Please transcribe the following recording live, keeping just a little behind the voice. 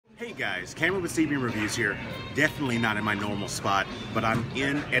Hey guys, Cameron with CB Reviews here. Definitely not in my normal spot, but I'm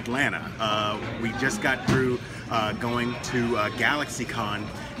in Atlanta. We just got through going to GalaxyCon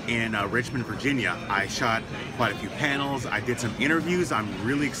in Richmond, Virginia. I shot quite a few panels. I did some interviews. I'm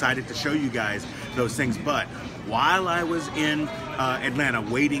really excited to show you guys those things. But while I was in Atlanta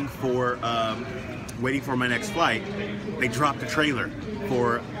waiting for my next flight, they dropped a trailer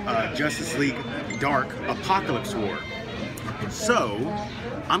for Justice League Dark Apokolips War. So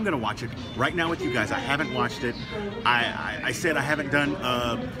I'm gonna watch it right now with you guys. I haven't watched it. I said I haven't done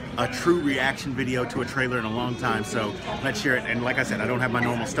a true reaction video to a trailer in a long time, so let's share it. And like I said, I don't have my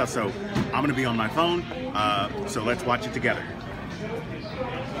normal stuff, so I'm gonna be on my phone. So let's watch it together.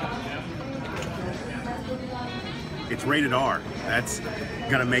 It's rated R. That's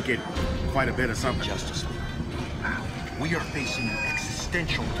gonna make it quite a bit of something. Justice League. We are facing an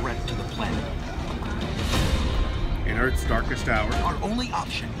existential threat to the planet. In Earth's darkest hour. Our only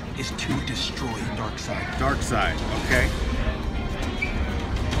option is to destroy Darkseid. Darkseid, okay.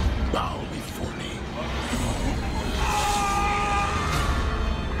 Bow before me.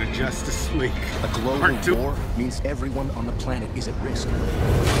 The Justice League. A global war means everyone on the planet is at risk.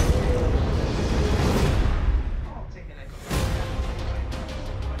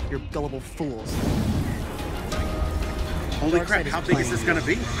 You're gullible fools. Holy crap, how big is this gonna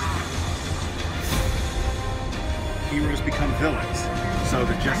be? Heroes become villains, so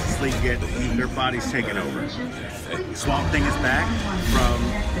the Justice League get their bodies taken over. Swamp Thing is back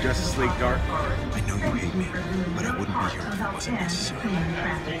from Justice League Dark. I know you hate me, but I wouldn't be here if it wasn't necessary.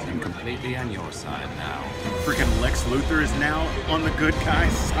 I'm completely on your side now. Freaking Lex Luthor is now on the good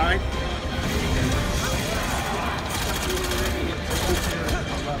guy's side.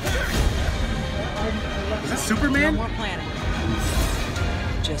 Is that Superman? No more planning.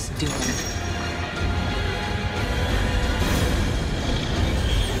 Just do it.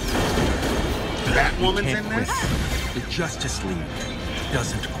 Batwoman's in this? The Justice League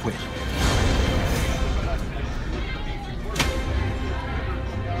doesn't quit.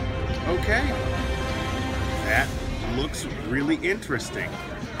 Okay. That looks really interesting.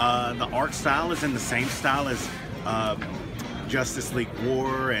 The art style is in the same style as Justice League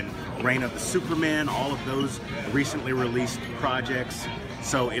War and Reign of the Superman, all of those recently released projects.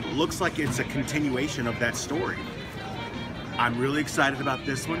 So it looks like it's a continuation of that story. I'm really excited about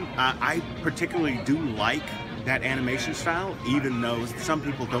this one. I particularly do like that animation style, even though some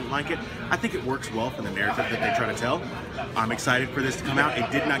people don't like it. I think it works well for the narrative that they try to tell. I'm excited for this to come out.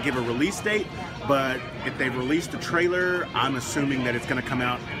 It did not give a release date, but if they've released a trailer, I'm assuming that it's going to come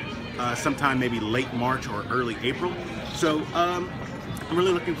out sometime maybe late March or early April. So I'm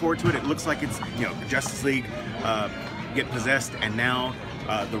really looking forward to it. It looks like it's, you know, the Justice League get possessed, and now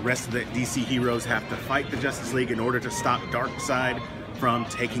the rest of the DC heroes have to fight the Justice League in order to stop Darkseid from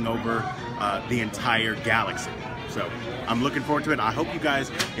taking over the entire galaxy. So I'm looking forward to it. I hope you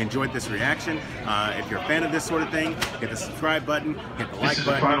guys enjoyed this reaction. If you're a fan of this sort of thing, hit the subscribe button, hit the like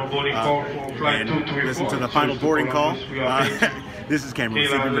button, and listen to the final boarding call. This is Cameron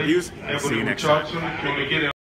with CB Reviews. I'll see you next time.